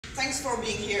thanks for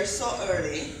being here so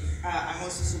early. I'm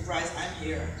also surprised I'm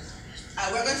here.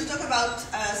 We're going to talk about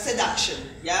seduction,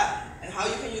 yeah? And how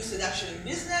you can use seduction in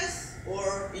business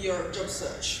or in your job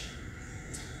search.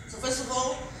 So first of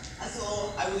all, I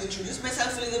thought I would introduce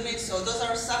myself a little bit. So those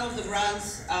are some of the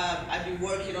brands I've been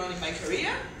working on in my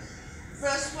career.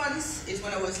 First one is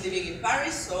when I was living in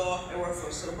Paris, so I worked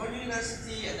for Sorbonne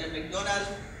University and then McDonald's.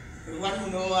 For the one who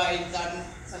know, I've done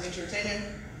some entertainment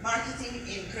marketing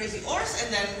in Crazy Horse,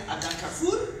 and then I've done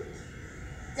Carrefour.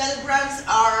 The other brands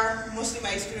are mostly my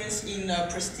experience in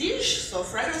prestige, so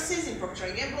fragrances in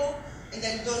Procter Gamble, and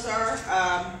then those are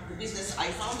the business I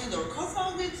founded or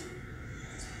co-founded.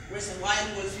 Grace &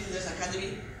 Wine, Wolfie's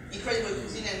Academy, Incredible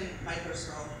Cuisine, and my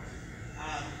personal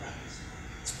brand.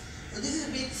 So this is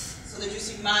a bit so that you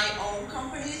see my own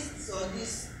companies. So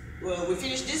this, we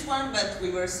finished this one, but we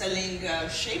were selling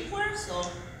shapewear, so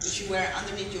if you wear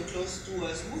underneath your clothes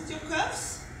to smooth your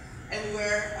curves. And we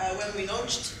were, when we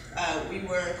launched, we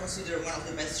were considered one of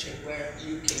the best shapewear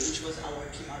in UK, which was our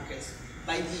key market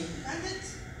by The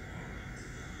Independent.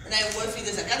 And I work with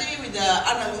this academy with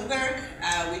Anna Lundberg.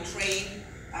 We train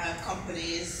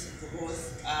companies for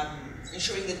both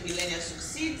ensuring that millennials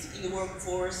succeed in the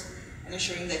workforce and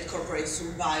ensuring that corporates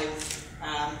survive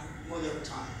modern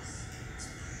times.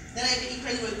 Then I have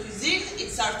Incredible Cuisine.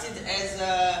 It started as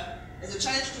a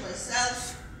challenge to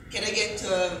myself. Can I get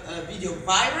a video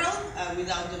viral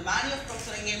without the money of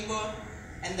Procter Gamble?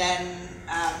 And then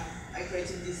I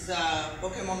created this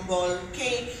Pokemon ball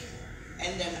cake,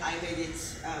 and then I made it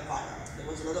viral. There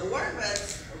was a lot of work,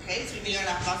 but okay, 3.5 million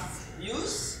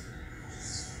views.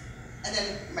 And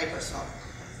then my personal.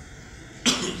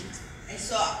 And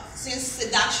so, since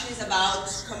seduction is about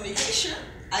communication,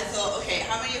 I thought, okay,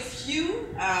 how many of you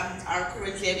are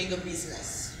currently having a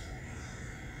business?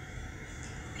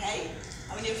 Okay?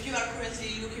 How many of you are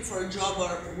currently looking for a job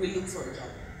or will look for a job?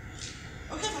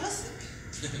 Okay, fantastic.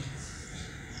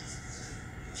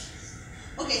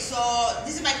 Okay, so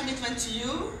this is my commitment to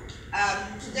you.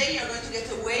 Today you're going to get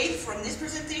away from this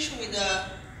presentation with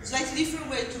a slightly different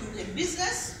way to look at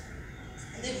business.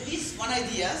 And then at least one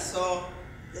idea, so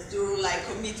that you like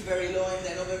commit very low and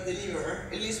then over-deliver.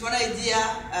 At least one idea,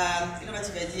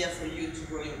 innovative idea for you to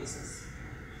grow your business.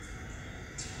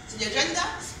 So the agenda,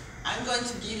 I'm going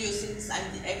to give you, since I'm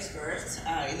the expert,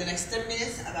 in the next 10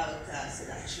 minutes about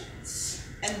seduction.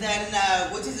 And then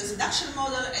what is the seduction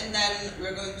model, and then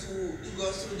we're going to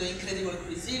go through the Incredible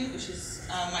Cuisine, which is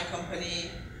my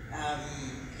company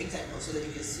example, so that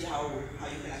you can see how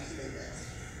you can activate that.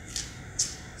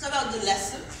 So about the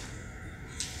lesson.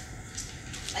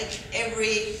 Like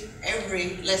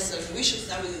every lesson, we should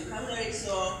start with the vocabulary,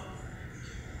 so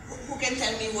who can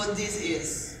tell me what this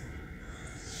is?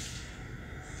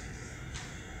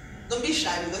 Don't be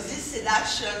shy, because this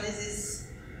seduction, this is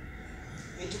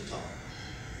way too top.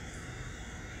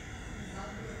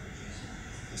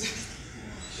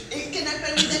 It can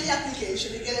happen with any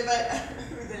application, it can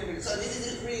happen with any. So this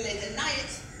is really late at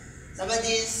night,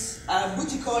 somebody's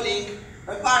booty calling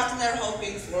a partner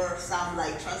hoping for some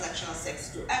like transactional sex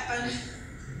to happen.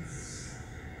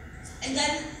 And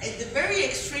then at the very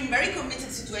extreme, very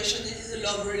committed situation, this is a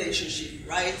love relationship,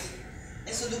 right?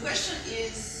 And so the question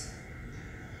is,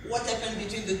 what happened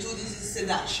between the two? This is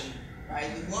seduction, right?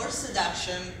 The more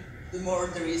seduction, the more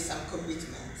there is some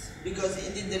commitment. Because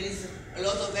indeed there is a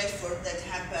lot of effort that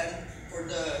happened for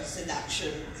the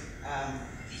seduction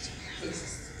to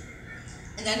exist.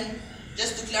 And then,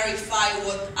 just to clarify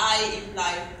what I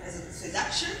imply as a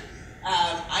seduction,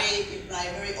 I imply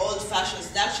a very old-fashioned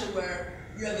seduction where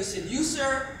you have a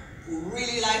seducer who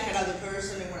really like another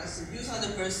person and want to seduce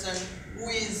another person who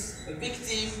is a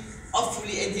victim.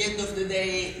 Hopefully, at the end of the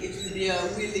day, it will be a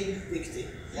willing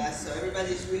victim. Yeah, so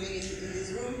everybody is willing in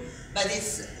this room, but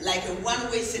it's like a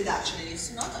one-way seduction, and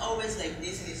it's not always like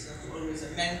this, and it's not always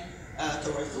a man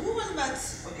towards the woman, but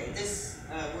okay, that's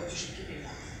what you should keep in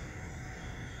mind.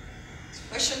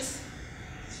 Questions?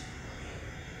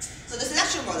 So the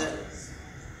seduction model.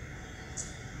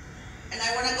 And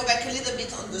I want to go back a little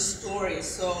bit on the story.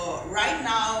 So right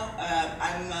now,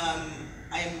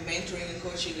 I'm mentoring and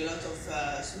coaching a lot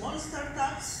of small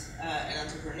startups and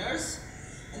entrepreneurs.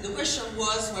 And the question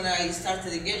was, when I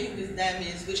started engaging with them,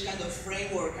 is which kind of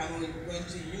framework I'm going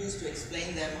to use to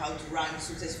explain them how to run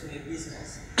successfully a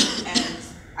business. And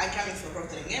I'm coming from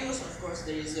Procter Gamble, so of course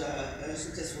there is a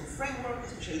successful framework,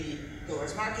 especially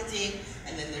towards marketing,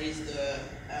 and then there is the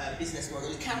business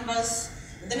model canvas.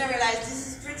 And then I realized this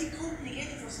is pretty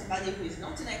complicated for somebody who is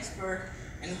not an expert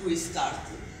and who is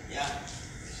starting. Yeah.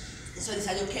 And so I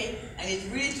decided, okay, I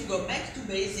need really to go back to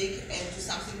basic and to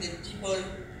something that people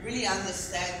really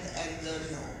understand and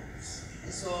know.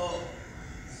 And so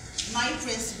my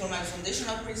principle, my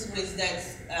foundational principle is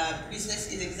that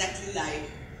business is exactly like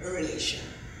a relation.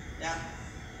 Yeah.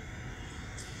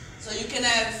 So you can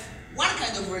have one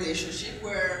kind of relationship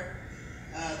where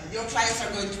your clients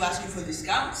are going to ask you for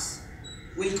discounts,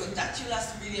 will contact you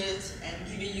last minute and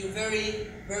giving you very,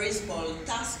 very small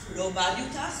tasks, low value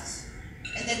tasks,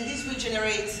 and then this will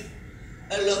generate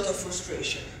a lot of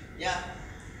frustration. Yeah.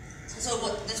 So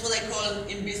that's what I call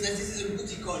in business, this is a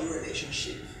booty call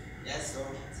relationship. Yeah, so.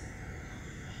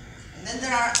 And then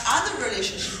there are other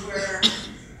relationships where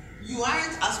you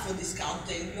aren't asked for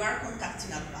discounting, you are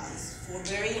contacting advance for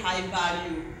very high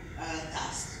value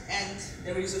tasks, and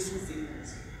there is a fulfillment.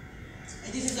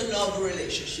 And this is a love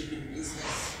relationship in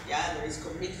business. Yeah, there is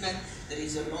commitment, there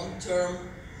is a long-term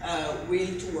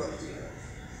will to work together.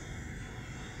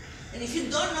 And if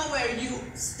you don't know where you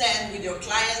stand with your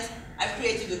clients, I've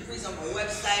created a quiz on my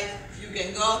website. You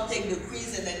can go, take the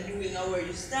quiz, and then you will know where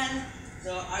you stand.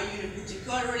 So are you in a booty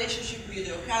call relationship with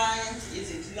your client?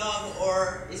 Is it love,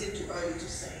 or is it too early to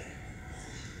say?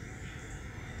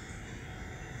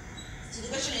 So the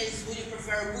question is, would you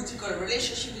prefer a booty call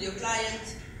relationship with your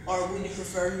client, or would you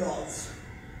prefer love?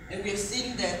 And we have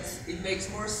seen that it makes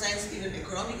more sense, even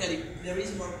economically, there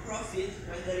is more profit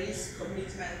when there is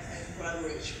commitment and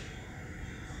collaboration.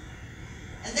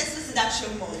 And that's the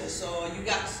seduction model. So you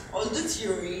got all the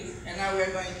theory, and now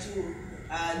we're going to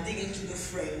dig into the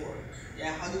framework.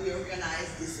 Yeah, how do we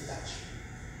organize this seduction?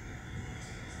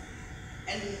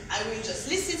 And I will just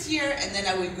list it here, and then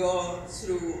I will go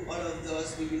through all of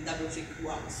those. We will double click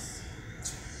once.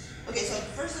 Okay, so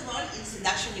first of all, in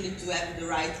seduction, you need to have the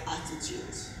right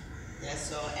attitude. Yeah,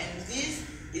 so, and this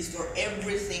is for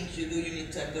everything you do, you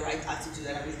need to have the right attitude,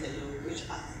 and I will tell you which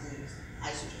attitude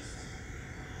I suggest.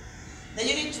 Then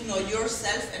you need to know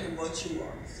yourself and what you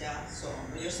want. Yeah, so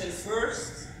know yourself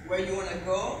first, where you want to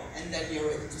go, and then you're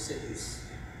ready to seduce.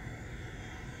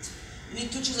 You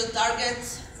need to choose a target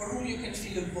for whom you can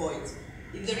fill a void.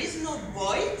 If there is no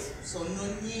void, so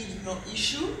no need, no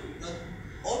issue, no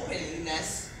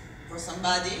openingness for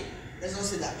somebody, there's no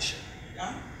seduction.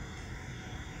 Yeah?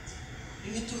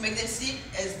 You need to make them see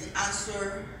as the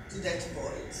answer to that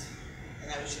void.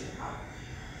 And I will show you how.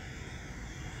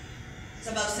 It's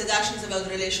about seduction, it's about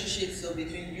relationships, so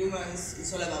between humans,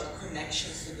 it's all about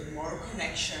connection. So the more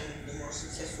connection, the more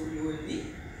successful you will be.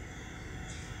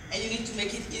 And you need to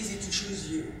make it easy to choose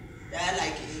you. Yeah,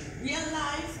 like in real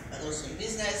life, but also in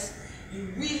business,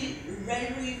 you really,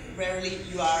 rarely,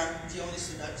 you are the only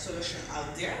solution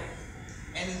out there.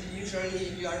 And usually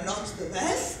you are not the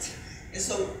best. And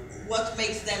so what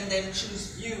makes them then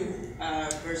choose you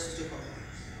versus the company?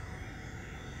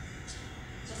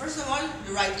 So first of all,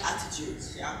 the right attitude,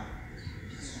 yeah?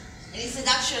 And in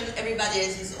seduction, everybody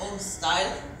has his own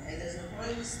style, and there's no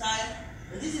problem with style,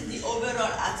 but this is the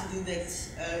overall attitude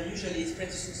that usually is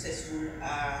pretty successful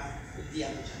with the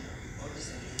other gender, or the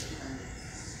same gender.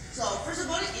 So first of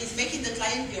all, is making the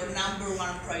client your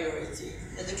 #1 priority.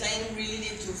 That the client really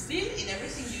needs to feel in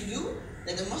everything you do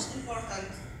that the most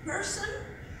important person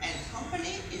and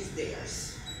company is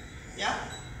theirs. Yeah?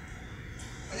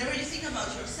 Whenever you think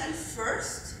about yourself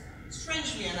first,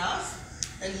 strangely enough,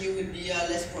 then you will be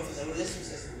less profitable, less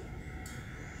successful.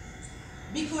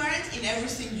 Be coherent in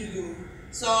everything you do.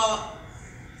 So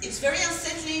it's very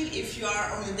unsettling if you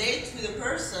are on a date with a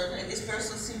person and this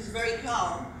person seems very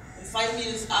calm, and 5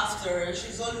 minutes after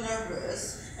she's all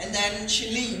nervous, and then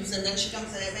she leaves, and then she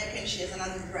comes back and she has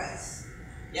another dress.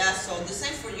 Yeah, so the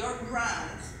same for your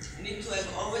brand. You need to have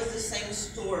always the same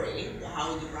story,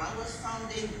 how the brand was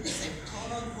founded, the same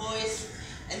tone of voice,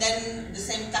 and then the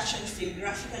same touch and feel.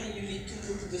 Graphically, you need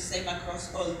to look the same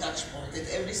across all touch points. At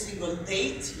every single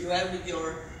date you have with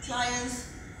your clients,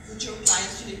 future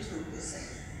clients, you need to look the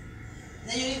same.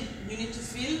 Then you need to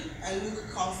feel and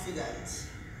look confident.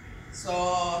 So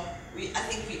I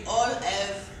think we all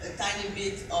have a tiny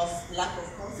bit of lack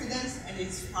of confidence, and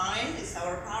it's fine, it's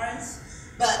our parents.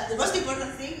 But the most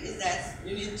important thing is that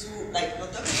you need to, like,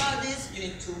 not talk about this, you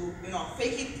need to,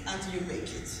 fake it until you make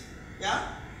it.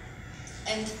 Yeah?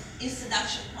 And in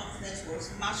seduction, confidence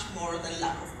works much more than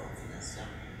lack of confidence. Yeah?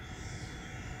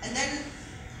 And then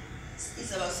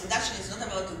it's about seduction, it's not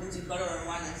about the booty call or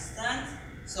one night stand.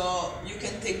 So you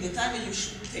can take the time, and you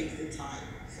should take the time.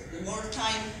 So the more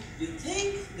time you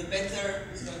take, the better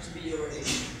is going to be your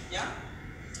relationship. Yeah?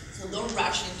 So don't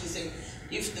rush into saying,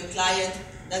 if the client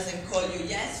doesn't call you,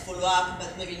 yes, follow up,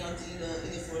 but maybe not in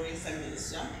the following 5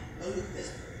 minutes. Yeah? Don't look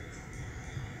desperate.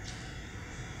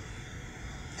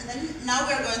 And then now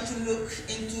we are going to look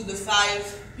into the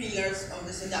 5 pillars of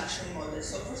the seduction model.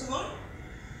 So first of all,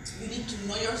 you need to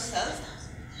know yourself.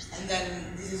 And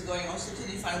then this is going also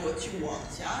to define what you want.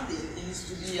 Yeah, it needs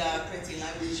to be pretty in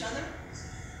line with each other.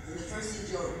 So the first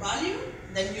is your value,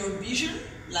 then your vision,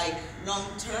 like long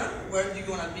term, where do you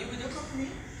want to be with your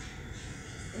company,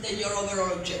 and then your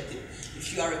overall objective.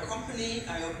 If you are a company,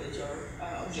 I hope that your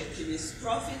objective is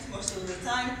profit most of the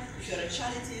time. If you're a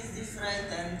charity, it's different,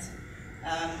 and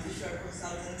if you're a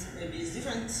consultant, maybe it's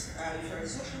different. If you're a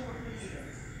social worker, it's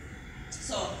different.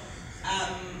 So,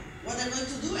 what I'm going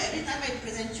to do, every time I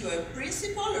present you a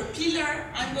principle or pillar,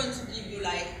 I'm going to give you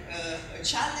like a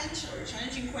challenge or a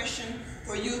challenging question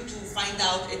for you to find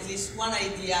out at least one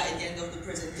idea at the end of the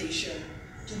presentation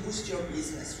to boost your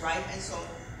business, right? And so,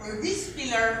 for this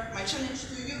pillar, my challenge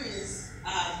to you is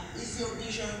your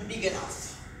vision big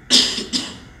enough?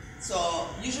 So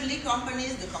usually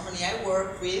companies, the company I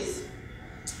work with,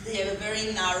 they have a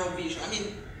very narrow vision. I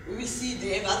mean, we will see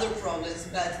they have other problems,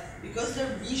 but because their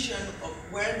vision of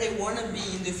where they want to be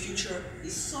in the future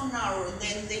is so narrow,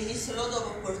 then they miss a lot of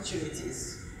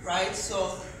opportunities, right?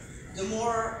 So the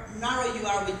more narrow you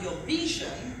are with your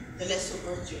vision, the less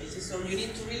opportunities. So you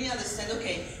need to really understand,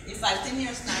 okay, in 5-10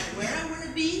 years time, where I want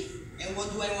to be and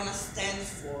what do I want to stand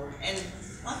for. And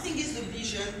one thing is the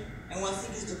vision, and one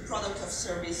thing is the product or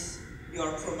service you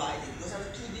are providing. Those are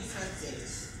two different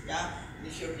things, yeah? And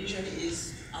if your vision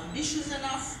is ambitious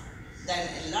enough, then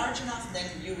and large enough, then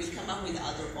you will come up with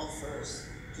other offers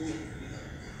to it.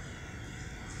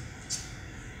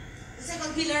 The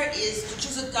second pillar is to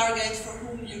choose a target for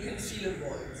whom you can fill a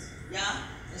void, yeah?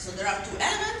 And so there are two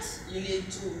elements. You need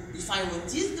to define what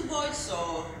is the void,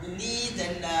 so the need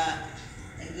and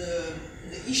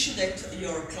the issue that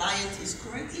your client is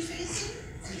currently facing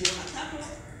and you want to tackle,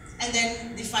 and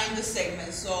then define the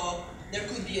segment. So there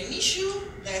could be an issue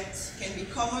that can be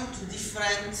common to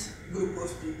different group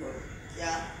of people,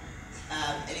 yeah?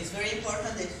 And it's very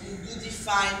important that you do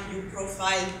define, you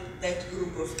profile that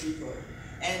group of people.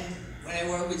 And when I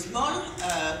work with small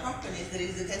companies, there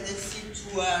is a tendency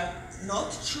to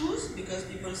not choose, because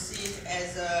people see it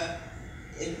as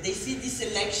they see this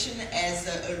selection as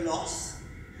a loss.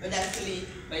 But actually,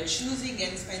 by choosing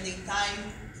and spending time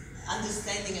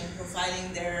understanding and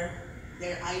profiling their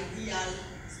ideal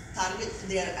target,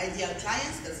 their ideal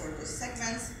clients, therefore those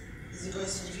segments, is going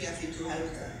significantly to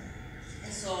help them.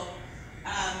 And so,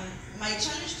 my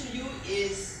challenge to you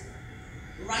is,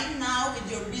 right now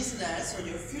with your business or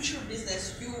your future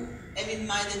business, you have in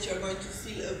mind that you're going to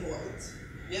fill a void.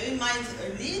 You have in mind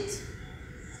a need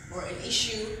or an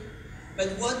issue, but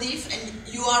what if,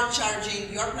 and you are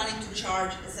planning to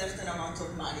charge a certain amount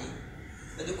of money.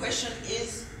 But the question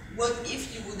is, what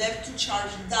if you would have to charge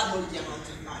double the amount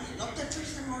of money? Not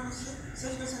 10% more,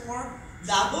 30% more,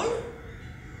 double?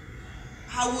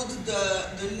 How would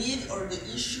the need or the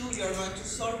issue you're going to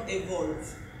solve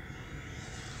evolve?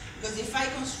 Because if I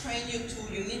constrain you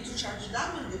to, you need to charge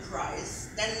double the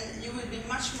price, then you will be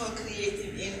much more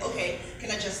creative in, okay, can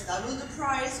I just double the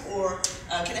price, or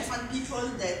can I find people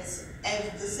that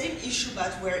have the same issue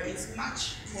but where it's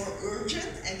much more urgent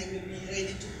and they will be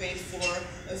ready to pay for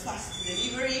a fast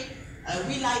delivery?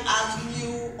 Will I add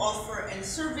new offer and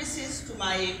services to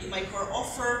my core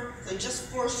offer? So just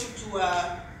force you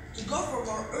to go for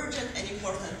more urgent and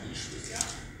important issues. Yeah?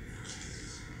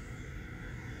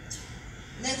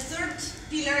 The third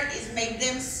pillar is make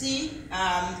them see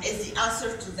as the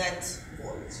answer to that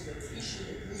void, so that issue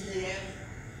that they have.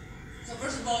 So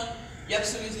first of all, you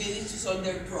absolutely need to solve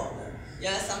their problem.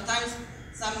 Yeah, sometimes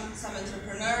some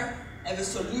entrepreneur have a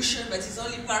solution, but it's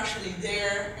only partially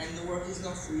there, and the work is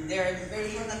not fully there. It's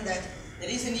very important that there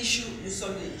is an issue, you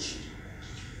solve the issue.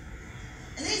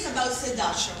 And then it's about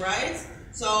seduction, right?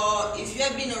 So if you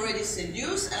have been already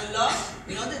seduced and lost,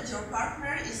 you know that your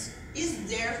partner is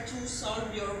there to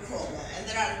solve your problem. And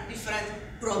there are different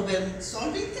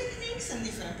problem-solving techniques and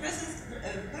different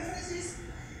preferences,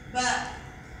 but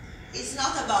it's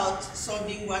not about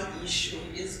solving one issue.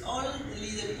 It's all the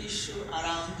little issue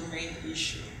around the main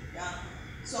issue. Yeah.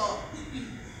 So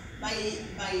by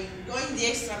going the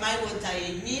extra mile, what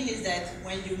I mean is that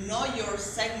when you know your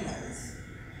segments,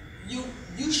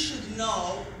 you should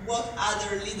know what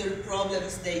other little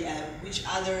problems they have, which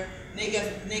other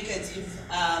negative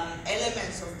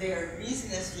elements of their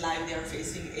business life they are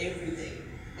facing every day.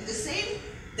 And the same,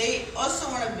 they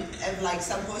also want to have like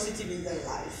some positive in their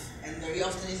life, and very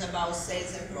often it's about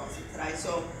sales and profit, right?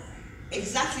 So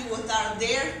exactly what are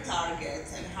their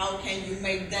targets and how can you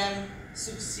make them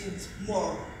succeed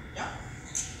more, yeah?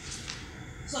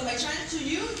 So my challenge to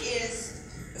you is,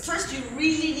 first you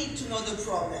really need to know the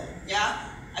problem, yeah?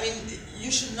 I mean,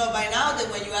 you should know by now that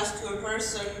when you ask to a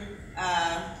person,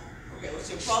 okay, what's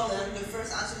your problem? The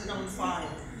first answer is I'm fine,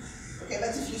 Okay, but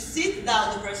if you sit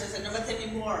down, the person says, no, but tell me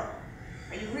more.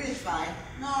 Are you really fine?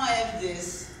 No, I have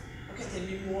this. Okay, tell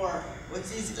me more. What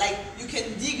is it? Like, you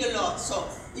can dig a lot. So,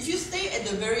 if you stay at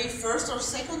the very first or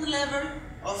second level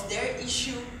of their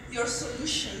issue, your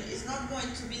solution is not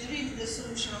going to be really the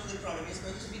solution of the problem. It's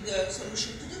going to be the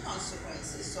solution to the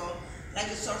consequences. So, like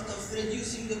a sort of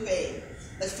reducing the pain.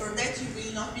 But for that, you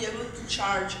will not be able to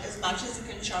charge as much as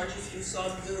you can charge if you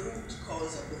solve the root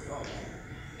cause of the problem.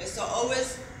 Okay, so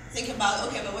always think about,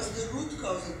 okay, but what's the root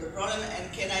cause of the problem,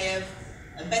 and can I have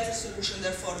a better solution,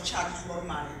 therefore charge more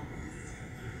money?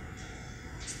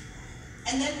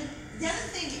 And then the other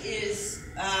thing is,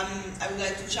 I would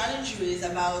like to challenge you is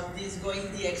about this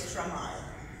going the extra mile.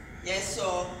 Yes,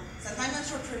 so sometimes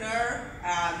entrepreneur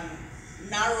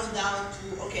narrow down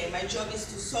to, okay, my job is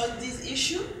to solve this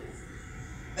issue,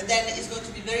 but then it's going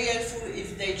to be very helpful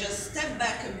if they just step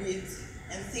back a bit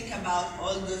and think about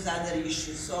all those other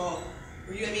issues. So,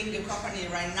 if you're having a company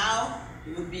right now,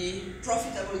 it would be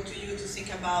profitable to you to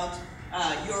think about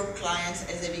your clients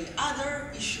as having other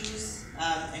issues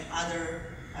and other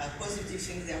positive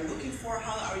things they are looking for.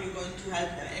 How are you going to help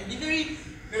them? And be very,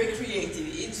 very creative.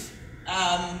 If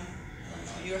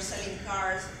you're selling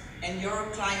cars and your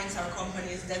clients are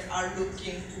companies that are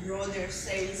looking to grow their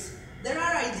sales, there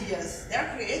are ideas, there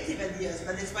are creative ideas,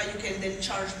 but that's why you can then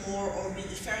charge more or be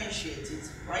differentiated,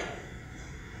 right?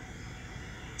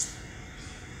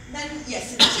 Then,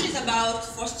 yes, seduction is about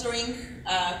fostering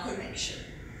connection,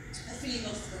 a feeling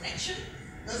of connection.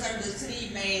 Those are the three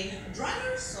main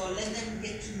drivers, so let them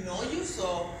get to know you,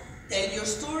 so tell your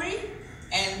story,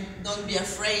 and don't be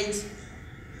afraid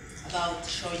about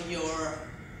showing your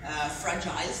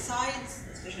fragile sides,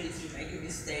 especially if you make a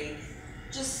mistake.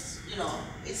 Just,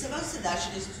 it's about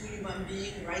seduction, it's two human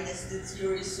beings, right? That's the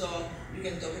theory, so you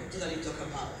can totally talk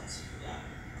about it.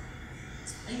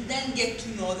 Yeah. And then get to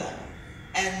know them.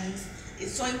 And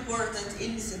it's so important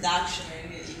in seduction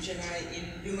and in general in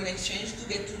human exchange to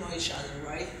get to know each other,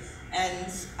 right? And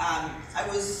I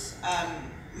was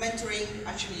mentoring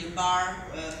actually a bar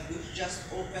which just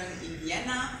opened in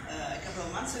Vienna a couple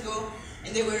of months ago,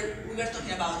 and we were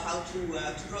talking about how to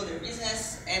grow their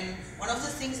business. And one of the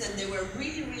things that they were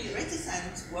really, really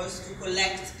reticent was to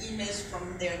collect emails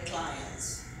from their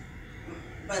clients.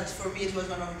 But for me, it was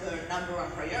one of the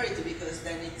 #1 priority, because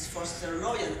then it fosters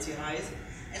loyalty, right?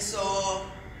 And so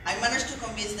I managed to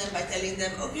convince them by telling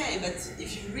them, okay, but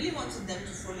if you really wanted them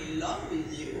to fall in love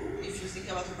with you, if you think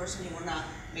about a person you want to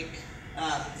make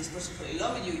this person fall in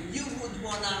love with you, you would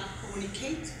want to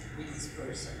communicate with this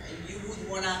person, and you would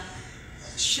want to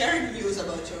share news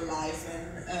about your life,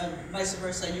 and vice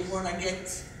versa. You want to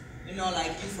get,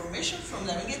 like information from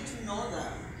them and get to know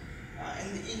them.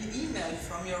 And in email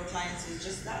from your clients is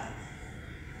just that.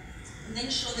 And then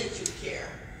show that you care.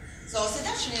 So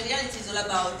seduction in reality is all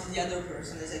about the other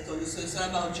person, as I told you. So it's all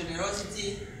about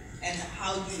generosity and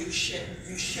how do you share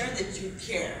that you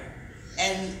care.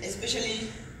 And especially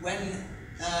when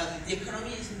the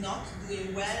economy is not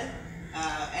doing well,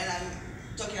 and I'm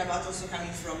talking about also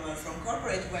coming from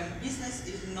corporate, when business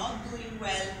is not doing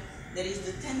well, there is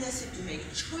the tendency to make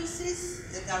choices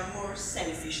that are more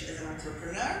selfish as an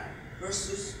entrepreneur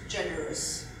versus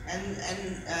generous. And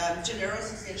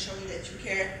generosity and showing that you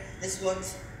care, that's what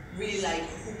really like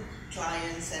hook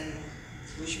clients and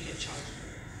which you can charge for.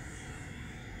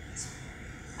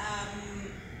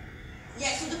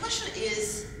 Yeah, so the question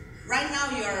is, right now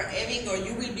you are having, or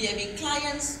you will be having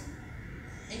clients,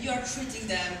 and you are treating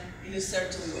them in a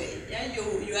certain way. Yeah,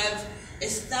 you have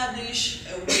established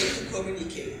a way to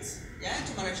communicate, yeah,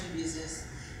 to manage the business.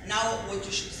 Now, what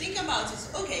you should think about is,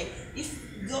 okay, if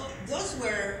those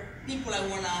were people I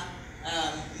wanna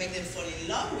make them fall in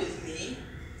love with me,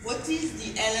 what is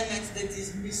the element that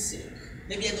is missing?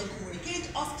 Maybe I don't communicate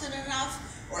often enough,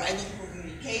 or I don't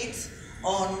communicate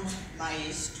on my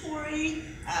story.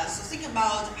 So think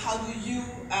about how do you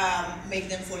make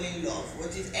them fall in love.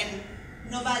 And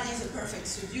nobody is a perfect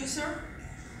seducer,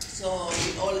 so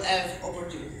we all have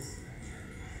opportunities.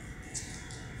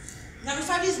 Number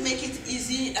 5 is make it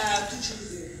easy to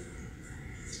choose you.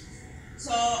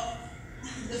 So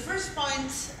the first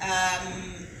point,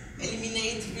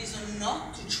 eliminate reason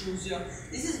not to choose you.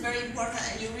 This is very important,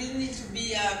 and you really need to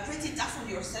be pretty tough on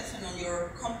yourself and on your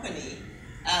company.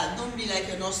 Don't be like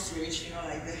an ostrich,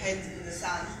 like the head in the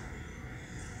sand.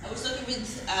 I was talking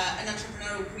with an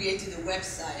entrepreneur who created a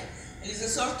website, and it's a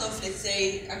sort of, let's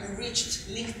say, enriched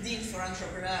LinkedIn for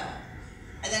entrepreneur.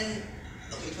 And then,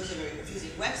 okay, it was a very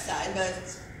confusing website,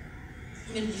 but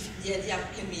even if the idea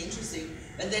can be interesting.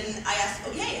 But then I asked,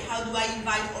 okay, how do I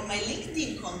invite all my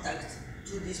LinkedIn contacts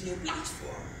to this new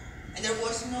platform? and there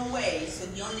was no way. So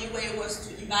the only way was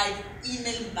to invite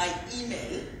email by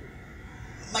email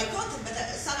my content, but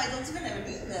some I don't even have an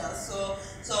email. So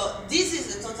this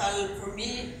is a total, for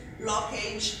me,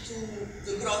 blockage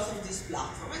to the growth of this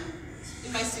platform. And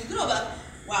it might still grow, but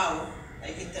wow,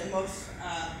 like in terms of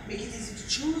make it easy to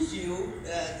choose you,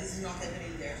 this is not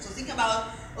happening there. So think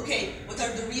about, okay, what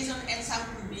are the reasons, and some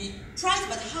could be price,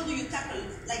 but how do you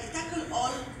tackle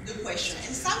all the question?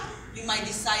 And some you might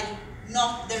decide,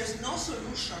 no, there's no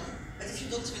solution, but if you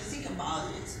don't even think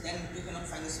about it, then you cannot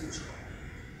find a solution.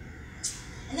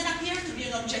 And then appear to be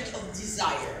an object of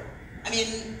desire. I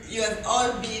mean, you have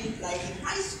all been like in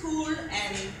high school,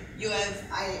 and you have,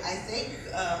 I think,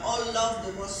 all love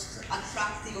the most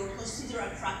attractive or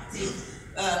considered attractive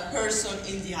person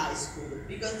in the high school,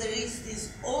 because there is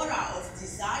this aura of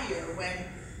desire when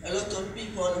a lot of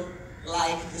people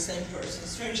like the same person,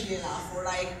 strangely enough, or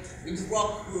like with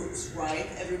rock groups, right?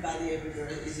 Everybody everywhere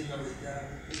is in love with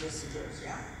the singers,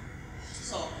 yeah?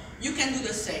 So you can do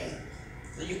the same.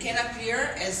 So you can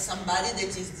appear as somebody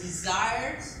that is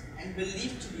desired and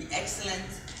believed to be excellent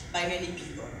by many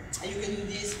people. And you can do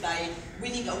this by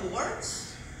winning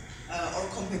awards or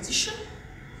competition.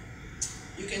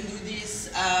 You can do this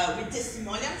with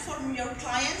testimonial from your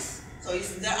clients. So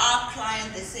if there are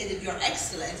clients that say that you're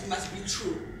excellent, it must be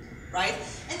true, right?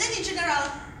 And then in general,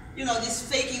 you know, this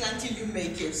faking until you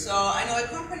make it. So I know a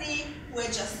company who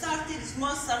had just started,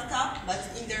 small startup, but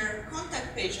in their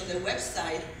contact page on their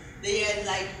website, they had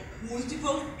like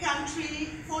multiple country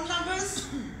phone numbers,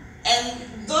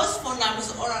 and those phone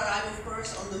numbers all arrive, of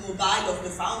course, on the mobile of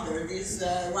the founder, this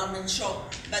one-man show.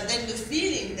 But then the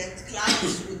feeling that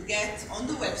clients would get on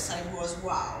the website was,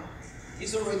 wow,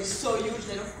 it's already so huge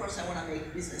that, of course, I want to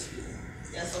make business with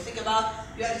you. Yeah, so think about,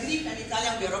 you are Greek and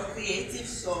Italian, we are all creative,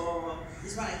 so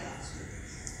this one I trust you.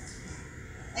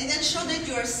 And then show that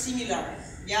you are similar,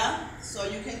 yeah? So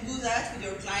you can do that with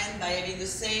your client by having the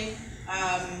same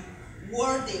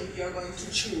wording you're going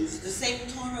to choose, the same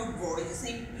tone of voice, the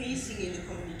same pacing in the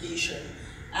communication.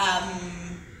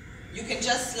 You can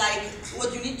just like,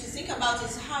 what you need to think about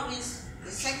is how is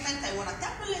the segment I want to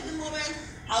tackle at the moment,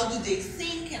 how do they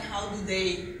think, and how do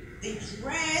they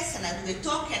dress, and how do they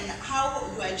talk, and how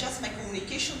do I adjust my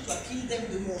communication to appeal them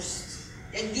the most.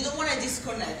 And you don't want to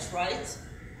disconnect, right?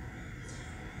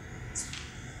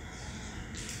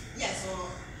 Yeah, so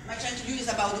my trying to do is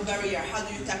about the barrier. How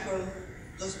do you tackle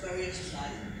those barriers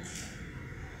aside?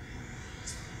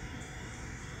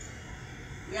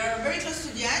 We are very close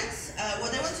to the end.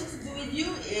 What I wanted to do with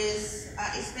you is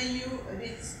explain you a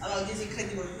bit about this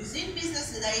incredible cuisine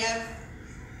business that I have.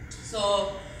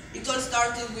 So it all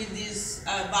started with this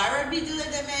viral video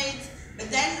that I made,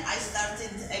 but then I started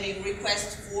having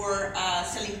requests for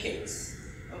selling cakes.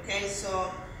 Okay,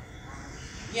 so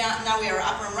yeah, now we are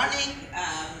up and running.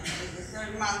 In the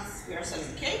third month we are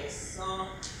selling cakes. So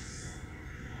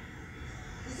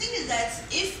the thing is that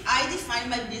if I define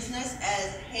my business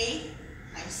as, hey,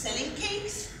 I'm selling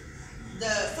cakes,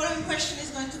 the following question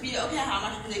is going to be, okay, how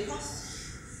much do they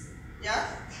cost? Yeah?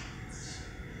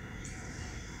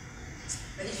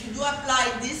 But if you do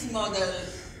apply this model,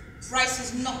 price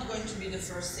is not going to be the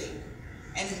first thing.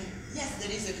 And yes,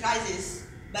 there is a crisis,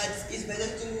 but it's better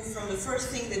to move from the first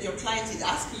thing that your client is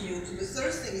asking you to the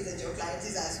third thing that your client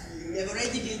is asking you. You have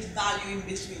already built value in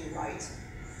between, right?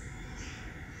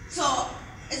 So,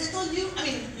 as I told you, I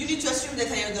mean, you need to assume that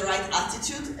I have the right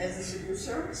attitude as a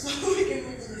seducer, so we can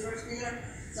move to the first pillar.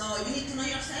 So you need to know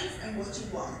yourself and what you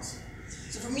want.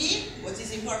 So for me, what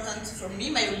is important for me,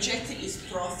 my objective is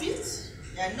profit,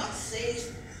 yeah, not sales,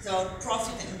 so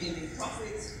profit and building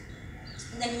profit.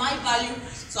 And then my value,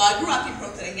 so I grew up in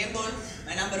Procter Gamble,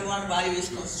 my number one value is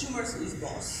consumer is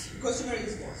boss. Consumer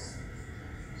is boss.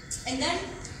 And then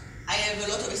I have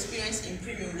a lot of experience in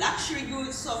premium luxury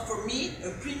goods, so for me,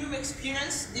 a premium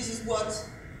experience, this is what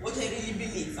I really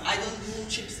believe. I don't do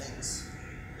cheap things.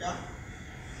 Yeah?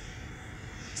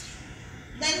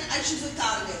 Then I choose a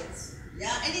target.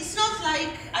 Yeah? And it's not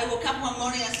like I woke up one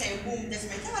morning and say, boom, that's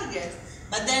my target.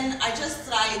 But then I just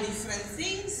try different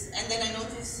things, and then I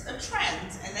notice a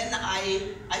trend, and then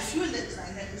I fuel the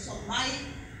trend. And so my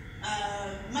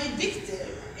victim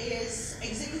is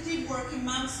executive working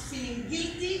moms feeling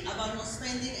guilty about not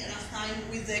spending enough time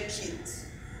with their kids.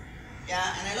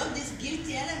 Yeah, and I love this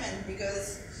guilty element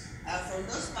because for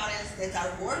those parents that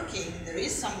are working, there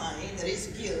is some money, there is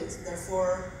guilt,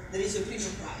 therefore there is a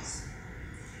premium price.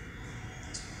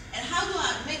 And how do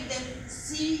I make them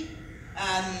see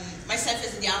myself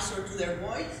as the answer to their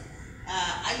void?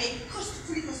 I make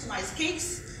fully customized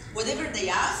cakes, whatever they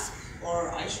ask,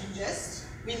 or I suggest,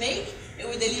 we make, and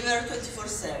we deliver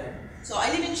 24/7. So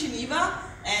I live in Geneva,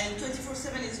 and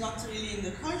 24/7 is not really in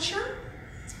the culture,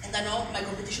 and I know my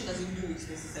competition doesn't do it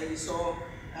necessarily, so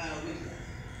we do that.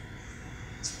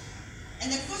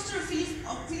 And then foster a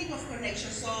feeling of connection.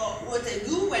 So what I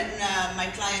do when my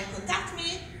client contact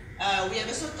me, we have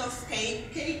a sort of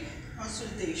cake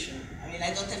consultation. I mean,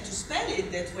 I don't have to spell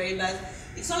it that way, but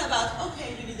it's all about,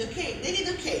 okay, you need a cake. They need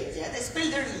a cake, yeah? They spell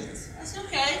their needs. I say,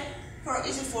 okay,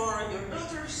 is it for your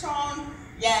daughter, son?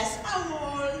 Yes, I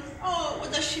want. Oh,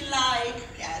 what does she like?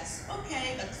 Cats.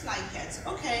 Okay, but flying cats.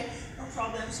 Okay, no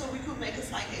problem. So we could make a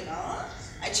flying cat.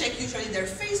 I check usually their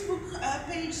Facebook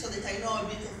page so that I know a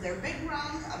bit of their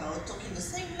background about talking the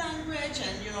same language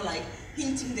and, you know, like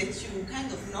hinting that you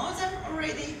kind of know them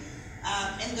already.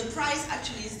 And the price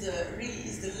actually is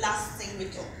the last thing we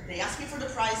talk. They ask me for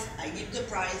the price, I give the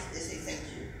price, they say thank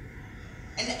you.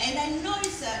 And I know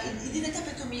it didn't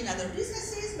happen to me in other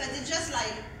businesses, but it's just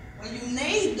like when you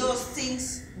nail those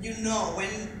things, you know. When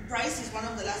price is one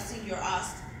of the last things you're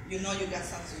asked, you know you got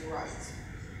something right.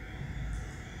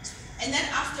 And then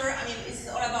after, I mean, it's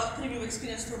all about premium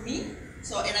experience for me.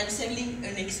 So, and I'm selling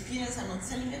an experience, I'm not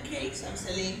selling a cake, so I'm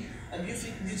selling a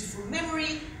beautiful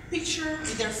memory, picture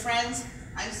with their friends.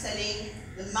 I'm selling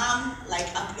the mom, like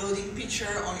uploading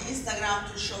picture on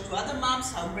Instagram to show to other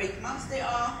moms how great moms they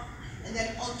are. And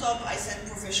then on top, I send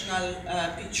professional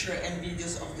picture and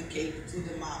videos of the cake to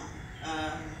the mom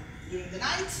during the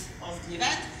night of the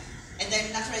event. And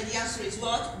then naturally the answer is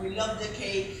what? We love the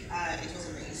cake, it was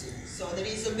amazing. So there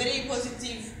is a very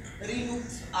positive relook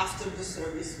after the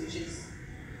service, which is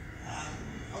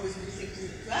always a good thing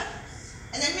to have.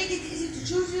 And then make it easy to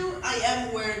choose you. I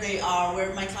am where they are,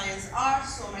 where my clients are.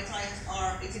 So my clients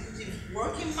are executive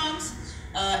working moms.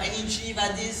 And in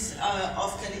Geneva, this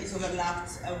often is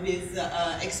overlapped with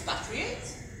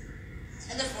expatriates.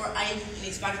 And therefore, I'm an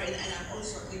expatriate and I'm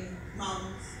also in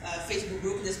mom's Facebook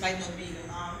group, despite not being a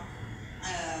mom.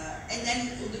 And then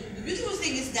the beautiful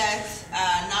thing is that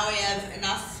now I have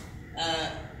enough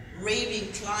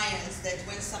raving clients that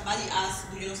when somebody asks,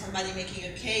 do you know somebody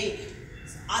making a cake,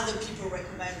 other people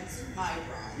recommend my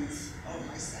brand or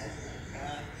myself.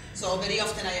 So very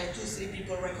often I have 2-3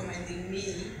 people recommending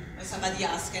me when somebody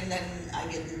asks, and then I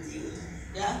get the deal.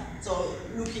 Yeah? So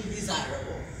looking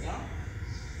desirable. Yeah?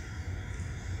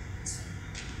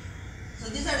 So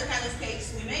these are the kind of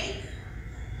cakes we make.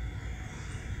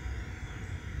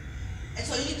 And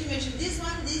so you need to imagine this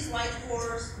one, this white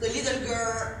horse. The little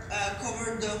girl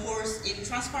covered the horse in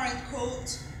transparent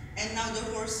coat, and now the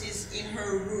horse is in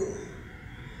her room.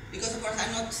 Because of course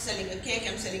I'm not selling a cake,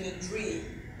 I'm selling a dream,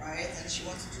 right? And she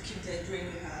wanted to keep that dream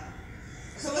with her.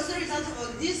 So what's the result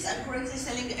of this? I'm currently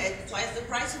selling at twice the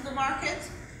price of the market,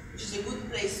 which is a good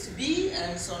place to be.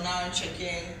 And so now I'm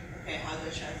checking, okay, how do I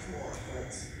charge more for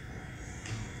it?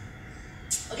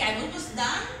 Okay, I'm almost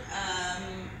done.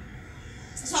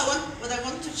 So what I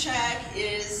want to check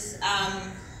is,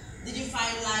 did you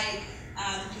find like,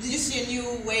 did you see a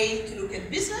new way to look at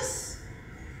business?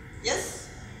 Yes?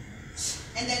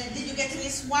 And then did you get at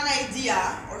least one idea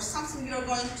or something you're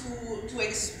going to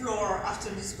explore after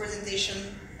this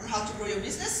presentation on how to grow your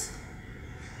business?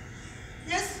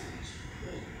 Yes?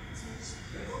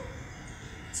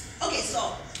 Okay,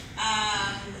 so,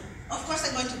 of course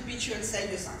I'm going to pitch you and sell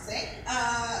you something.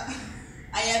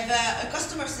 I have a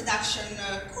Customer Seduction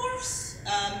Course.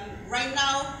 Right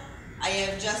now, I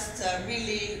have just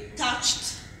really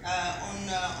touched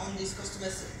on this Customer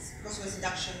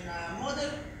Seduction model,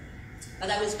 but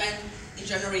I will spend in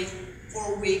January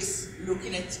 4 weeks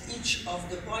looking at each of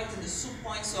the points and the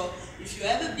sub-points. So if you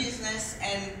have a business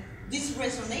and this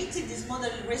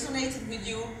model resonated with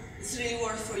you, it's really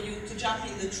worth for you to jump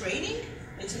in the training.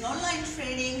 It's an online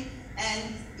training,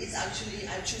 and it's actually,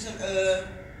 I choose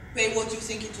pay what you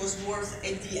think it was worth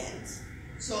at the end.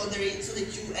 So that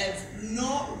you have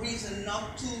no reason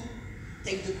not to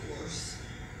take the course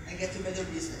and get a better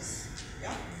business.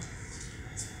 Yeah?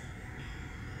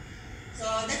 So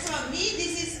that's about me.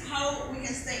 This is how we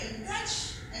can stay in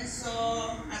touch. And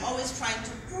so I'm always trying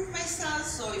to prove myself.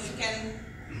 So if you can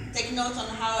take note on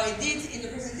how I did in the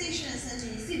presentation and send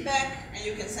me feedback, and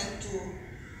you can send to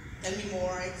tell me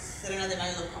more at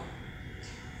serenademani.com.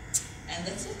 And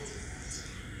that's it.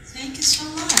 Thank you so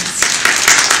much.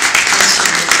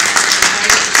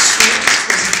 Very short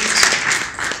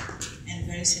and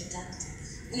very seductive.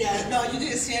 Yeah, no, you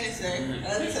didn't see anything.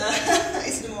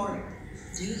 It's the morning.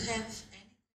 Do you have